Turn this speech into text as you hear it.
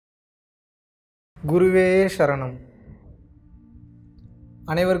குருவே சரணம்.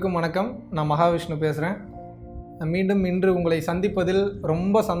 அனைவருக்கும் வணக்கம். நான் மகாவிஷ்ணு பேசுகிறேன். மீண்டும் இன்று உங்களை சந்திப்பதில்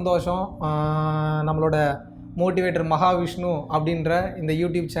ரொம்ப சந்தோஷம். நம்மளோட மோட்டிவேட்டர் மகாவிஷ்ணு அப்படின்ற இந்த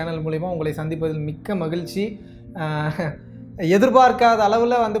யூடியூப் சேனல் மூலிமா உங்களை சந்திப்பதில் மிக்க மகிழ்ச்சி. எதிர்பார்க்காத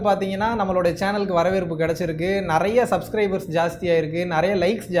அளவில் பார்த்தீங்கன்னா நம்மளோட சேனலுக்கு வரவேற்பு கிடச்சிருக்கு. நிறைய சப்ஸ்கிரைபர்ஸ் ஜாஸ்தியாக இருக்குது, நிறைய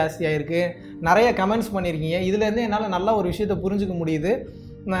லைக்ஸ் ஜாஸ்தியாக இருக்குது, நிறைய கமெண்ட்ஸ் பண்ணியிருக்கீங்க. இதுலேருந்து என்னால் நல்ல ஒரு விஷயத்தை புரிஞ்சுக்க முடியுது.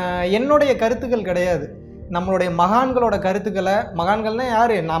 என்னுடைய கருத்துக்கள் கிடையாது, நம்மளுடைய மகான்களோட கருத்துக்களை. மகான்கள்னால்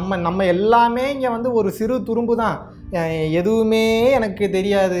யார்? நம்ம எல்லாமே இங்கே ஒரு சிறு துரும்பு தான். எதுவுமே எனக்கு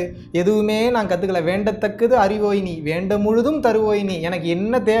தெரியாது, எதுவுமே நான் கற்றுக்கல. வேண்டத்தக்கது அறிவோய் நீ, வேண்ட முழுதும் தருவோய் நீ. எனக்கு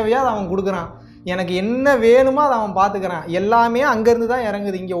என்ன தேவையோ அதை அவன் கொடுக்குறான், எனக்கு என்ன வேணுமோ அதை அவன் பார்த்துக்கிறான். எல்லாமே அங்கேருந்து தான்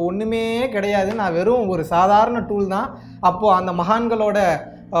இறங்குது, இங்கே ஒன்றுமே கிடையாது. நான் வெறும் ஒரு சாதாரண டூல் தான். அப்போது அந்த மகான்களோட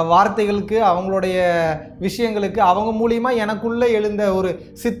வார்த்தைகளுக்கு, அவங்களுடைய விஷயங்களுக்கு, அவங்க மூலிமா எனக்குள்ளே எழுந்த ஒரு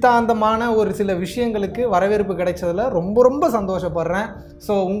சித்தாந்தமான ஒரு சில விஷயங்களுக்கு வரவேற்பு கிடைச்சதில் ரொம்ப ரொம்ப சந்தோஷப்படுறேன்.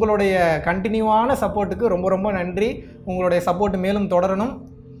 ஸோ உங்களுடைய கண்டினியூவான சப்போர்ட்டுக்கு ரொம்ப ரொம்ப நன்றி. உங்களுடைய சப்போர்ட் மேலும் தொடரணும்.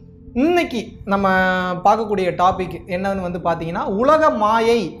 இன்னைக்கு நம்ம பார்க்கக்கூடிய டாபிக் என்னன்னு பார்த்தீங்கன்னா, உலக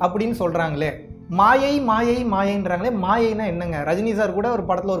மாயை அப்படின்னு சொல்கிறாங்களே. மாயை மாயை மாயைன்றாங்களே, மாயைனா என்னங்க? ரஜினி சார் கூட ஒரு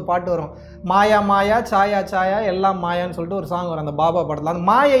படத்தில் ஒரு பாட்டு வரும், மாயா மாயா சாயா சாயா எல்லாம் மாயான்னு சொல்லிட்டு ஒரு சாங் வரும் அந்த பாபா படத்தில். அந்த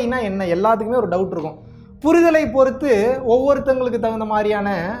மாயைனா என்ன? எல்லாத்துக்குமே ஒரு டவுட் இருக்கும். புரிதலை பொறுத்து ஒவ்வொருத்தங்களுக்கு தகுந்த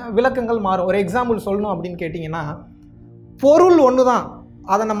மாதிரியான விளக்கங்கள் மாறும். ஒரு எக்ஸாம்பிள் சொல்லணும் அப்படின்னு கேட்டிங்கன்னா, பொருள் ஒன்று தான்,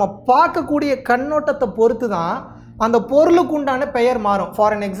 அதை நம்ம பார்க்கக்கூடிய கண்ணோட்டத்தை பொறுத்து தான் அந்த பொருளுக்கு உண்டான பெயர் மாறும்.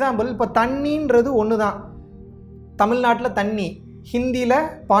 ஃபார் அன் எக்ஸாம்பிள், இப்போ தண்ணின்றது ஒன்று தான். தமிழ்நாட்டில் தண்ணி, ஹிந்தியில்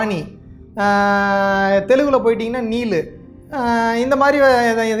பானி, தெலுங்கில் போயிட்டிங்கன்னா நீல், இந்த மாதிரி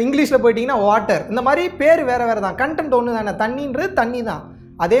இங்கிலீஷில் போயிட்டிங்கன்னா வாட்டர். இந்த மாதிரி பேர் வேறு வேறு தான், கண்டென்ட் ஒன்று தானே. தண்ணின்றது தண்ணி தான்.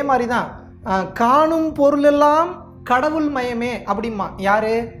 அதே மாதிரி தான் காணும் பொருளெல்லாம் கடவுள் மயமே அப்படிமா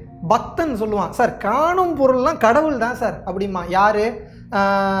யார்? பக்தன் சொல்லுவான். சார் காணும் பொருள்லாம் கடவுள் தான் சார் அப்படிமா யார்?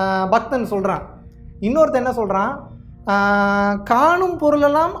 பக்தன் சொல்கிறான். இன்னொருத்தன் என்ன சொல்கிறான்? காணும்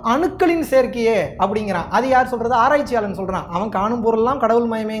பொருளெல்லாம் அணுக்களின் சேர்க்கையே அப்படிங்கிறான். அது யார் சொல்கிறது? ஆராய்ச்சியாளன் சொல்கிறான். அவன் காணும் பொருளெல்லாம் கடவுள்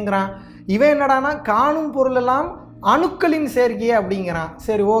மயமேங்கிறான். இவன் என்னடானா காணும் பொருளெல்லாம் அணுக்களின் சேர்க்கையே அப்படிங்கிறான்.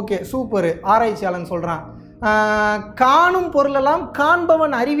 சரி, ஓகே, சூப்பரு. ஆராய்ச்சியாளன் சொல்கிறான். காணும் பொருளெல்லாம்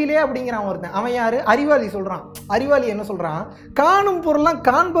காண்பவன் அறிவிலே அப்படிங்கிறான் ஒருத்தன். அவன் யார்? அறிவாளி சொல்கிறான். அறிவாளி என்ன சொல்கிறான்? காணும் பொருளெல்லாம்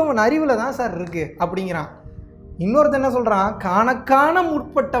காண்பவன் அறிவில் தான் சார் இருக்குது அப்படிங்கிறான். இன்னொருத்தன் என்ன சொல்கிறான்? காண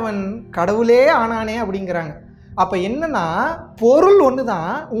முற்பட்டவன் கடவுளே ஆனானே அப்படிங்கிறாங்க. அப்போ என்னன்னா, பொருள் ஒன்று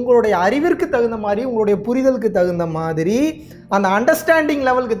தான். உங்களுடைய அறிவிற்கு தகுந்த மாதிரி, உங்களுடைய புரிதலுக்கு தகுந்த மாதிரி, அந்த அண்டர்ஸ்டாண்டிங்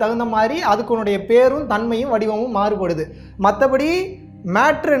லெவலுக்கு தகுந்த மாதிரி அதுக்குனுடைய பேரும் தன்மையும் வடிவமும் மாறுபடுது. மற்றபடி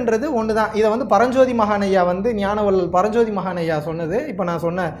மேட்ருன்றது ஒன்று தான். இதை பரஞ்சோதி மகானையா ஞானவள்ளல் பரஞ்சோதி மகானையா சொன்னது. இப்போ நான்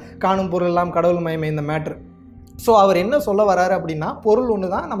சொன்ன காணும் பொருள் எல்லாம் கடவுள் மயமே இந்த மேட்ரு. ஸோ அவர் என்ன சொல்ல வராரு அப்படின்னா, பொருள் ஒன்று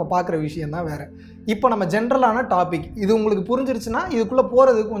தான், நம்ம பார்க்குற விஷயந்தான் வேறு. இப்போ நம்ம ஜென்ரலான டாபிக் இது உங்களுக்கு புரிஞ்சிருச்சுன்னா இதுக்குள்ளே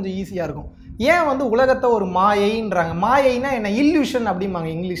போகிறதுக்கு கொஞ்சம் ஈஸியாக இருக்கும். ஏன் உலகத்தை ஒரு மாயைன்றாங்க? மாயைனா என்ன? இல்யூஷன் அப்படிம்பாங்க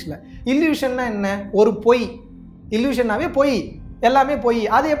இங்கிலீஷில். இல்யூஷன்னா என்ன? ஒரு பொய். இல்யூஷன்னாவே பொய், எல்லாமே பொய்.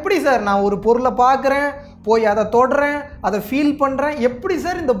 அது எப்படி சார்? நான் ஒரு பொருளை பார்க்குறேன், போய் அதை தொடுறேன், அதை ஃபீல் பண்ணுறேன், எப்படி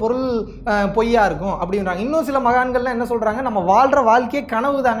சார் இந்த பொருள் பொய்யா இருக்கும் அப்படின்றாங்க. இன்னும் சில மகான்கள்லாம் என்ன சொல்கிறாங்க? நம்ம வாழ்கிற வாழ்க்கையே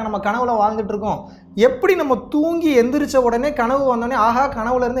கனவு தாங்க, நம்ம கனவுல வாழ்ந்துட்டு இருக்கோம். எப்படி நம்ம தூங்கி எந்திரிச்ச உடனே கனவு வந்தோடனே ஆஹா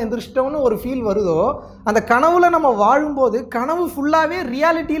கனவுலேருந்து எந்திரிச்சிட்டோன்னு ஒரு ஃபீல் வருதோ, அந்த கனவுல நம்ம வாழும்போது கனவு ஃபுல்லாகவே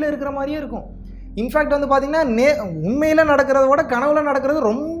ரியாலிட்டியில் இருக்கிற மாதிரியே இருக்கும். இன்ஃபேக்ட் பார்த்திங்கன்னா உண்மையில் நடக்கிறத விட கனவுல நடக்கிறது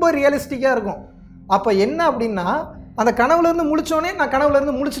ரொம்ப ரியலிஸ்டிக்காக இருக்கும். அப்போ என்ன அப்படின்னா, அந்த கனவுலேருந்து முழிச்சோடனே நான்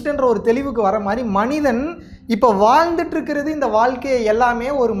கனவுலேருந்து முழிச்சிட்டேன்ற ஒரு தெளிவுக்கு வர மாதிரி மனிதன் இப்போ வாழ்ந்துட்டு இருக்கிறது, இந்த வாழ்க்கையை எல்லாமே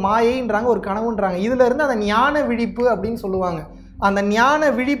ஒரு மாயைன்றாங்க, ஒரு கனவுன்றாங்க. இதிலேருந்து அந்த ஞான விழிப்பு அப்படின்னு சொல்லுவாங்க. அந்த ஞான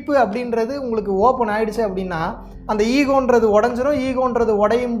விழிப்பு அப்படின்றது உங்களுக்கு ஓப்பன் ஆகிடுச்சு அப்படின்னா அந்த ஈகோன்றது உடஞ்சிரும். ஈகோன்றது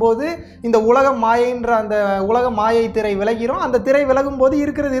உடையும் போது இந்த உலக மாயைன்ற அந்த உலக மாயை திரை விலகிரும். அந்த திரை விலகும் போது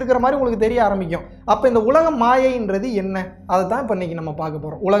இருக்கிற மாதிரி உங்களுக்கு தெரிய ஆரம்பிக்கும். அப்போ இந்த உலக மாயைன்றது என்ன? அதை தான் இப்போ இன்றைக்கி நம்ம பார்க்க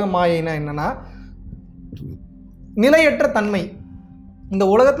போகிறோம். உலக மாயைன்னா என்னென்னா, நிலையற்ற தன்மை. இந்த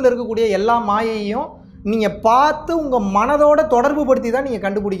உலகத்தில் இருக்கக்கூடிய எல்லா மாயையும் நீங்கள் பார்த்து உங்கள் மனதோட தொடர்பு படுத்தி தான் நீங்கள்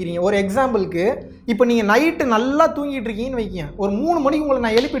கண்டுபிடிக்கிறீங்க. ஒரு எக்ஸாம்பிளுக்கு, இப்போ நீங்கள் நைட்டு நல்லா தூங்கிட்டு இருக்கீங்கன்னு வைக்கிங்க. ஒரு 3 மணிக்கு உங்களை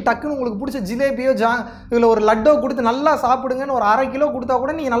நான் எழுப்பி டக்குன்னு உங்களுக்கு பிடிச்ச ஜிலேபியோ இதில் ஒரு லட்டோ கொடுத்து நல்லா சாப்பிடுங்கன்னு ஒரு 1/2 கிலோ கொடுத்தா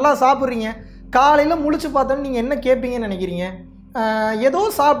கூட நீங்கள் நல்லா சாப்பிட்றீங்க. காலையில் முழிச்சு பார்த்தோன்னு நீங்கள் என்ன கேட்பீங்கன்னு நினைக்கிறீங்க? ஏதோ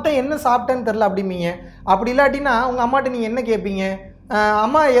சாப்பிட்டேன், என்ன சாப்பிட்டேன்னு தெரில அப்படிம்பீங்க. அப்படி இல்லாட்டினா உங்கள் அம்மாட்ட நீங்கள் என்ன கேட்பீங்க?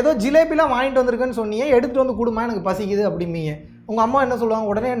 அம்மா ஏதோ ஜிலேபிலாம் வாங்கிட்டு வந்திருக்குன்னு சொன்னீங்க, எடுத்துகிட்டு வந்து கொடுமா, எனக்கு பசிக்குது அப்படிம்பீங்க. உங்கள் அம்மா என்ன சொல்லுவாங்க?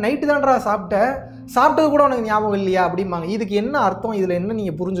 உடனே நைட்டு தான்டா சாப்பிட்டது கூட உனக்கு ஞாபகம் இல்லையா அப்படிம்பாங்க. இதுக்கு என்ன அர்த்தம்? இதில் என்ன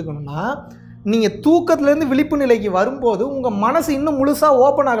நீங்கள் புரிஞ்சுக்கணுன்னா, நீங்கள் தூக்கத்துலேருந்து விழிப்பு நிலைக்கு வரும்போது உங்கள் மனசு இன்னும் முழுசாக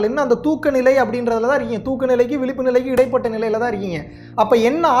ஓப்பன் ஆகலை. இன்னும் அந்த தூக்க நிலை அப்படின்றதுல தான் இருக்கீங்க. தூக்க நிலைக்கு விழிப்பு நிலைக்கு இடைப்பட்ட நிலையில் தான் இருக்கீங்க. அப்போ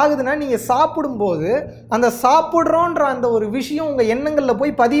என்ன ஆகுதுன்னா, நீங்கள் சாப்பிடும்போது அந்த சாப்பிட்றோன்ற அந்த ஒரு விஷயம் உங்கள் எண்ணங்களில்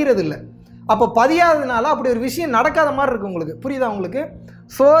போய் பதிகிறது இல்லை. அப்போ பதியாததுனால அப்படி ஒரு விஷயம் நடக்காத மாதிரி இருக்குது உங்களுக்கு. புரியுதா உங்களுக்கு?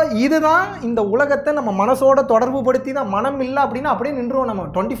 ஸோ இதுதான் இந்த உலகத்தை நம்ம மனசோட தொடர்பு படுத்தி தான். மனம் இல்லை அப்படின்னா அப்படியே நின்றுவோம். நம்ம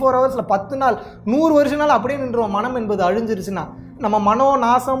 24 ஹவர்ஸில் 10 நாள் 100 வருஷம் நாள் அப்படியே நின்றுவோம். மனம் என்பது அழிஞ்சிருச்சுன்னா நம்ம மனோ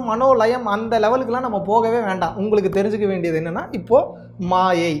நாசம் மனோலயம் அந்த லெவலுக்குலாம் நம்ம போகவே வேண்டாம். உங்களுக்கு தெரிஞ்சுக்க வேண்டியது என்னென்னா, இப்போது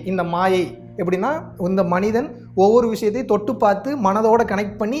மாயை, இந்த மாயை எப்படின்னா, இந்த மனிதன் ஒவ்வொரு விஷயத்தையும் தொட்டு பார்த்து மனதோட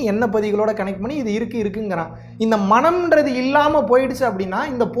கனெக்ட் பண்ணி எண்ண பதிகளோட கனெக்ட் பண்ணி இது இருக்குங்கிறான். இந்த மனம்ன்றது இல்லாமல் போயிடுச்சு அப்படின்னா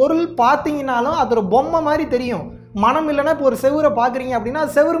இந்த பொருள் பார்த்தீங்கன்னாலும் அது ஒரு பொம்மை மாதிரி தெரியும். மனம் இல்லைன்னா இப்போ ஒரு செவுரை பார்க்குறீங்க அப்படின்னா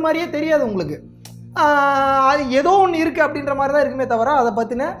அது செவுறு மாதிரியே தெரியாது உங்களுக்கு. அது ஏதோ ஒன்று இருக்குது அப்படின்ற மாதிரி தான் இருக்குமே தவிர அதை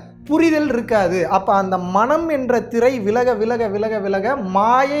பற்றின புரிதல் இருக்காது. அப்போ அந்த மனம் என்ற திரை விலக விலக விலக விலக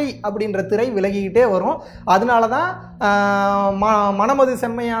மாயை அப்படின்ற திரை விலகிக்கிட்டே வரும். அதனால தான் மனமது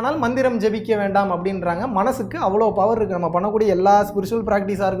செம்மையானால் மந்திரம் ஜெபிக்க வேண்டாம் அப்படின்றாங்க. மனசுக்கு அவ்வளோ பவர் இருக்குது. நம்ம பண்ணக்கூடிய எல்லா ஸ்பிரிச்சுவல்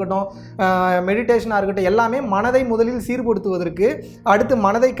ப்ராக்டிஸாக இருக்கட்டும், மெடிடேஷனாக இருக்கட்டும், எல்லாமே மனதை முதலில் சீர்படுத்துவதற்கு, அடுத்து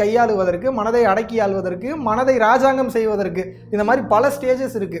மனதை கையாளுவதற்கு, மனதை அடக்கி ஆள்வதற்கு, மனதை ராஜாங்கம் செய்வதற்கு, இந்த மாதிரி பல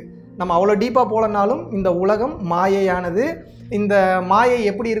ஸ்டேஜஸ் இருக்குது. நம்ம அவ்வளோ டீப்பாக போகலனாலும் இந்த உலகம் மாயையானது. இந்த மாயை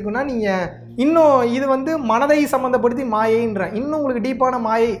எப்படி இருக்குன்னா, நீங்கள் இன்னும் இது வந்து மனதை சம்மந்தப்படுத்தி மாயைன்றேன். இன்னும் உங்களுக்கு டீப்பான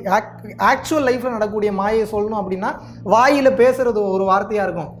மாயை, ஆக்சுவல் லைஃப்பில் நடக்கக்கூடிய மாயை சொல்லணும் அப்படின்னா, வாயில் பேசுகிறது ஒரு வார்த்தையாக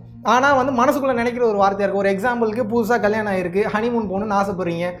இருக்கும், ஆனால் வந்து மனசுக்குள்ளே நினைக்கிற ஒரு வார்த்தையாக இருக்கும். ஒரு எக்ஸாம்பிளுக்கு, புதுசாக கல்யாணம் ஆகிருக்கு, ஹனிமூன் போகணுன்னு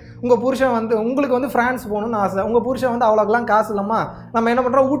ஆசைப்படுறீங்க. உங்கள் புருஷன் வந்து உங்களுக்கு வந்து ஃப்ரான்ஸ் போகணுன்னு ஆசை. உங்கள் புருஷன் வந்து அவ்வளோக்கெல்லாம் காசு இல்லைம்மா, நம்ம என்ன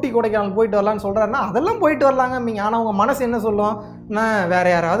பண்ணுறோம், ஊட்டி கொடைக்கானல் போயிட்டு வரலான்னு சொல்கிறாருன்னா அதெல்லாம் போயிட்டு வரலாங்க நீங்கள். ஆனால் உங்கள் மனசு என்ன சொல்லும், நான் வேறு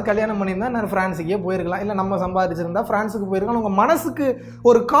யாராவது கல்யாணம் பண்ணியிருந்தா நான் ஃப்ரான்ஸுக்கே போயிருக்கலாம், இல்லை நம்ம சம்பாதிச்சிருந்தா ஃப்ரான்ஸுக்கு போயிருக்கலாம். உங்கள் மனசுக்கு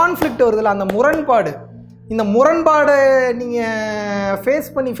ஒரு கான்ஃப்ளிக்ட் வருதில்ல, அந்த முரண்பாடு. இந்த முரண்பாடை நீங்கள் ஃபேஸ்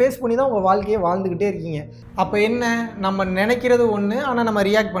பண்ணி தான் உங்கள் வாழ்க்கையை வாழ்ந்துக்கிட்டே இருக்கீங்க. அப்போ என்ன, நம்ம நினைக்கிறது ஒன்று, ஆனால் நம்ம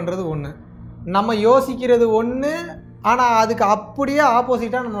ரியாக்ட் பண்ணுறது ஒன்று. நம்ம யோசிக்கிறது ஒன்று, ஆனால் அதுக்கு அப்படியே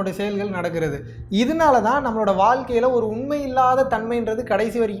ஆப்போசிட்டாக நம்மளுடைய செயல்கள் நடக்கிறது. இதனால தான் நம்மளோட வாழ்க்கையில் ஒரு உண்மை இல்லாத தன்மைன்றது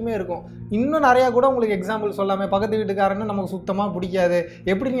கடைசி வரைக்குமே இருக்கும். இன்னும் நிறையா கூட உங்களுக்கு எக்ஸாம்பிள் சொல்லாமல், பக்கத்து வீட்டுக்காரன்னு நமக்கு சுத்தமாக பிடிக்காது.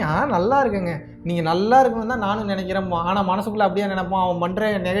 எப்படிங்க, நல்லா இருக்குங்க, நீங்கள் நல்லா இருக்கணும் தான் நானும் நினைக்கிறேன், ஆனால் மனசுக்குள்ளே அப்படியே நினைப்போம். அவன்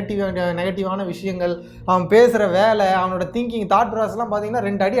பண்ணுற நெகட்டிவான விஷயங்கள், அவன் பேசுகிற வேலை, அவனோட திங்கிங், தாட் ப்ராசஸ்லாம் பார்த்தீங்கன்னா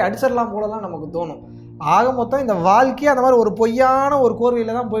 2 அடி அடிச்சிடலாம் போலலாம் நமக்கு தோணும். ஆக மொத்தம் இந்த வாழ்க்கையே அந்த மாதிரி ஒரு பொய்யான ஒரு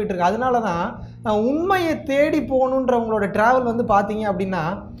கோர்வையில் தான் போயிட்டுருக்கு. அதனால தான் உண்மையை தேடி போகணுன்றவங்களோட ட்ராவல் வந்து பார்த்தீங்க அப்படின்னா,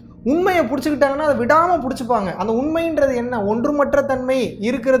 உண்மையை பிடிச்சிக்கிட்டாங்கன்னா அதை விடாமல் பிடிச்சிப்பாங்க. அந்த உண்மைன்றது என்ன, ஒன்றுமற்ற தன்மை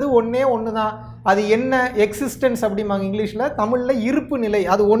இருக்கிறது ஒன்றே ஒன்று தான். அது என்ன, எக்ஸிஸ்டன்ஸ் அப்படிம்பாங்க இங்கிலீஷில், தமிழில் இருப்பு நிலை.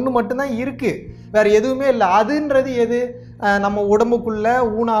 அது ஒன்று மட்டும்தான் இருக்குது, வேறு எதுவுமே இல்லை. அதுன்றது எது, நம்ம உடம்புக்குள்ளே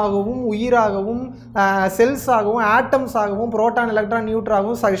ஊனாகவும் உயிராகவும் செல்ஸாகவும் ஆட்டம்ஸாகவும் புரோட்டான் எலக்ட்ரான்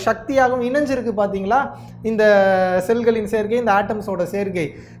நியூட்ராகவும் சக்தியாகவும் இணைஞ்சிருக்கு பார்த்தீங்களா இந்த செல்களின் சேர்க்கை, இந்த ஆட்டம்ஸோட சேர்க்கை.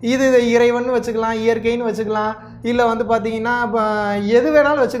 இது இறைவன் வச்சுக்கலாம், இயற்கைன்னு வச்சுக்கலாம், இல்லை வந்து பார்த்தீங்கன்னா எது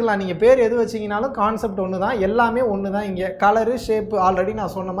வேணாலும் வச்சுக்கலாம். நீங்கள் பேர் எது வச்சிங்கனாலும் கான்செப்ட் ஒன்று தான், எல்லாமே ஒன்று தான். இங்கே கலரு ஷேப்பு ஆல்ரெடி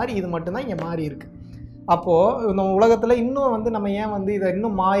நான் சொன்ன மாதிரி இது மட்டும்தான் இங்கே மாறி இருக்குது. அப்போது இந்த உலகத்தில் இன்னும் வந்து நம்ம ஏன் வந்து இதை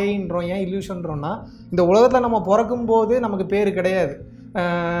இன்னும் மாயைன்றோம், ஏன் இல்யூஷன்றோன்னா, இந்த உலகத்தில் நம்ம பிறக்கும்போது நமக்கு பேர் கிடையாது,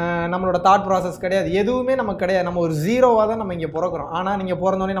 நம்மளோட தாட் ப்ராசஸ் கிடையாது, எதுவுமே நமக்கு கிடையாது. நம்ம ஒரு ஜீரோவாக தான் நம்ம இங்கே பிறக்கிறோம். ஆனால் நீங்கள்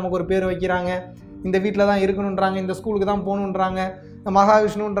பிறந்தோடனே நமக்கு ஒரு பேர் வைக்கிறாங்க, இந்த வீட்டில் தான் இருக்கணுன்றாங்க, இந்த ஸ்கூலுக்கு தான் போகணுன்றாங்க,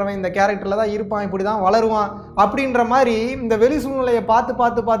 மகாவிஷ்ணுன்றவன் இந்த கேரக்டரில் தான் இருப்பான், இப்படி தான் வளருவான் அப்படின்ற மாதிரி இந்த வெளி சூழ்நிலையை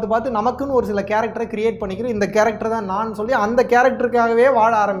பார்த்து நமக்குன்னு ஒரு சில கேரக்டரை க்ரியேட் பண்ணிக்கிறோம். இந்த கேரக்டர் தான் நான் சொல்லி அந்த கேரக்டருக்காகவே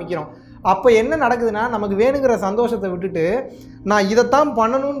வாழ ஆரம்பிக்கிறோம். அப்போ என்ன நடக்குதுன்னா, நமக்கு வேணுங்கிற சந்தோஷத்தை விட்டுட்டு நான் இதைத்தான்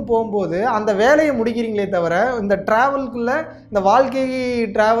பண்ணணும்னு போகும்போது அந்த வேலையை முடிக்கிறீங்களே தவிர, இந்த ட்ராவல்குள்ளே, இந்த வாழ்க்கை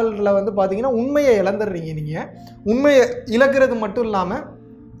ட்ராவலில் வந்து பார்த்தீங்கன்னா உண்மையை இழந்துடுறீங்க. நீங்கள் உண்மையை இழக்கிறது மட்டும் இல்லாமல்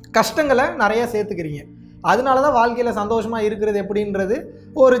கஷ்டங்களை நிறையா சேர்த்துக்கிறீங்க. அதனால தான் வாழ்க்கையில் சந்தோஷமாக இருக்கிறது எப்படின்றது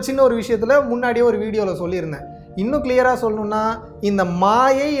ஒரு சின்ன ஒரு விஷயத்தில் முன்னாடியே ஒரு வீடியோவில் சொல்லியிருந்தேன். இன்னும் கிளியராக சொல்லணுன்னா, இந்த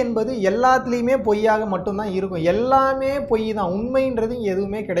மாயை என்பது எல்லாத்துலேயுமே பொய்யாக மட்டும்தான் இருக்கும். எல்லாமே பொய் தான், உண்மைன்றது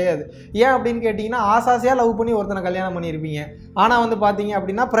எதுவுமே கிடையாது. ஏன் அப்படின்னு கேட்டிங்கன்னா, ஆசாசியாக லவ் பண்ணி ஒருத்தனை கல்யாணம் பண்ணியிருப்பீங்க. ஆனால் வந்து பார்த்தீங்க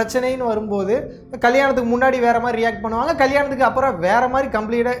அப்படின்னா பிரச்சனைன்னு வரும்போது கல்யாணத்துக்கு முன்னாடி வேறு மாதிரி ரியாக்ட் பண்ணுவாங்க, கல்யாணத்துக்கு அப்புறம் வேறு மாதிரி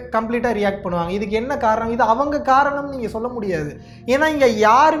கம்ப்ளீட்டாக ரியாக்ட் பண்ணுவாங்க. இதுக்கு என்ன காரணம், இது அவங்க காரணம்னு நீங்கள் சொல்ல முடியாது. ஏன்னா இங்கே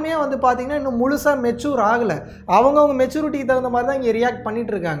யாருமே வந்து பார்த்தீங்கன்னா இன்னும் முழுசாக மெச்சூர் ஆகலை. அவங்கவுங்க மெச்சூரிட்டிக்கு தகுந்த மாதிரி தான் இங்கே ரியாக்ட்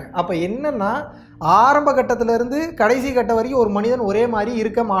பண்ணிகிட்டு இருக்காங்க. அப்போ என்னென்னா, ஆரம்ப கட்டத்திலேருந்து கடைசி கட்டம் வரைக்கும் ஒரு மனிதன் ஒரே மாதிரி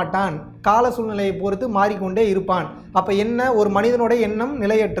இருக்க மாட்டான். கால சூழ்நிலையை பொறுத்து மாறிக்கொண்டே இருப்பான். அப்போ என்ன, ஒரு மனிதனுடைய எண்ணம்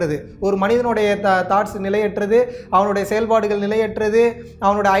நிலையற்றது, ஒரு மனிதனுடைய தாட்ஸ் நிலையற்றது, அவனுடைய செயல்பாடுகள் நிலையற்றது,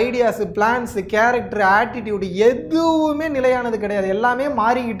 அவனுடைய ஐடியாஸ், பிளான்ஸ், கேரக்டர், ஆட்டிடியூடு எதுவுமே நிலையானது கிடையாது. எல்லாமே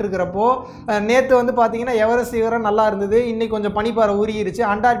மாறிக்கிட்டு இருக்கிறப்போ நேற்று வந்து பார்த்தீங்கன்னா எவரெஸ்ட் சிகரம் நல்லா இருந்தது, இன்னைக்கு கொஞ்சம் பனிப்பாறை உருகிருச்சு,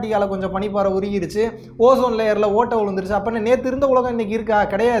 அண்டார்டிகாவில் கொஞ்சம் பனிப்பாறை உருகிருச்சு, ஓசோன் லேயரில் ஓட்டை விழுந்துருச்சு. அப்போ நேற்று இருந்த உலகம் இன்னைக்கு இருக்கா?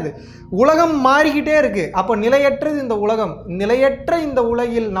 கிடையாது. உலகம் மாறிக்கிட்டே இருக்கு. அப்போ நிலையற்றது இந்த உலகம். நிலையற்ற இந்த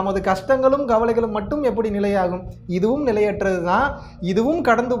உலகில் நமது கஷ்டங்களும் கவலைகளும் மட்டும் எப்படி நிலையாகும்? இதுவும் நிலையற்றது தான், இதுவும்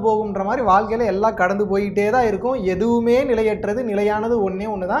கடந்து போகும்ன்ற மாதிரி வாழ்க்கையில் எல்லாம் கடந்து போயிட்டே தான் இருக்கும். எதுவுமே நிலையற்றது, நிலையானது ஒன்றே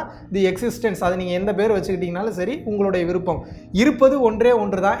ஒன்று தான், தி எக்ஸிஸ்டன்ஸ். அது நீங்கள் எந்த பேர் வச்சுக்கிட்டீங்கனாலும் சரி, உங்களுடைய விருப்பம். இருப்பது ஒன்றே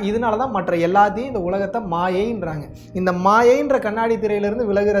ஒன்று தான். இதனால தான் மற்ற எல்லாத்தையும் இந்த உலகத்தை மாயைன்றாங்க. இந்த மாயைன்ற கண்ணாடி திரையிலிருந்து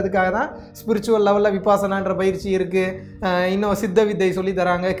விலகிறதுக்காக தான் ஸ்பிரிச்சுவல் லெவலில் விபாசனான்ற பயிற்சி இருக்குது. இன்னும் சித்த வித்தை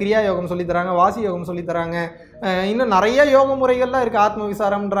சொல்லித்தராங்க, கிரியா யோகம் சொல்லித்தராங்க, வாசி யோகம் சொல்லித்தராங்க. இன்னும் நிறைய யோக முறைகள்லாம் இருக்குது. ஆத்ம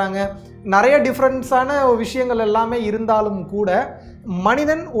விசாரம்ன்றாங்க. நிறைய டிஃப்ரென்ஸான விஷயங்கள் எல்லாமே இருந்தாலும் கூட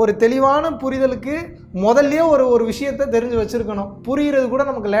மனிதன் ஒரு தெளிவான புரிதலுக்கு முதல்ல ஒரு விஷயத்தை தெரிஞ்சு வச்சுருக்கணும். புரிகிறது கூட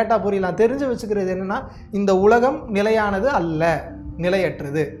நமக்கு லேட்டாக புரியலாம். தெரிஞ்சு வச்சுக்கிறது என்னென்னா, இந்த உலகம் நிலையானது அல்ல,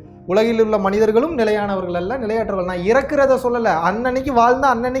 நிலையற்றது. உலகில் உள்ள மனிதர்களும் நிலையானவர்கள் அல்ல, நிலையற்றவர்கள். நான் இறக்குறத சொல்லலை, அன்னன்னைக்கு வாழ்ந்தா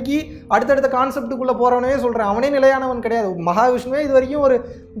அன்னன்னைக்கு அடுத்தடுத்த கான்செப்டுக்குள்ளே போகிறவனவே சொல்கிறேன். அவனே நிலையானவன் கிடையாது. மகாவிஷ்ணுவே இது வரைக்கும் ஒரு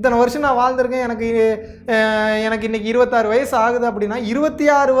இத்தனை வருஷம் நான் வாழ்ந்திருக்கேன், எனக்கு இன்னைக்கு 26 வயசு ஆகுது அப்படின்னா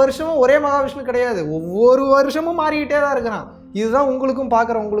 26 வருஷமும் ஒரே மகாவிஷ்ணு கிடையாது. ஒவ்வொரு வருஷமும் மாறிக்கிட்டே தான் இருக்கிறான். இதுதான் உங்களுக்கும்,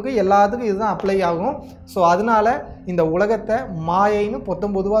 பார்க்குறவங்களுக்கும் எல்லாத்துக்கும் இதுதான் அப்ளை ஆகும். ஸோ அதனால இந்த உலகத்தை மாயைன்னு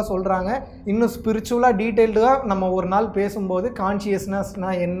பொதுவாக சொல்கிறாங்க. இன்னும் ஸ்பிரிச்சுவலாக டீட்டெயில்டாக நம்ம ஒரு நாள் பேசும்போது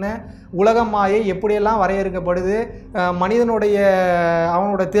கான்ஷியஸ்னஸ்னால் என்ன, உலக மாயை எப்படியெல்லாம் வரையறுக்கப்படுது, மனிதனுடைய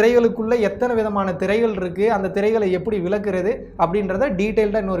அவனோட திரைகளுக்குள்ளே எத்தனை விதமான திரைகள் இருக்குது, அந்த திரைகளை எப்படி விளக்குறது அப்படின்றத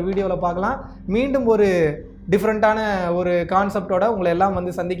டீட்டெயில்டாக இன்னொரு வீடியோவில் பார்க்கலாம். மீண்டும் ஒரு டிஃப்ரெண்ட்டான ஒரு கான்செப்டோட உங்களை எல்லாம்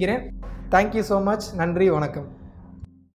வந்து சந்திக்கிறேன். Thank you so much. நன்றி, வணக்கம்.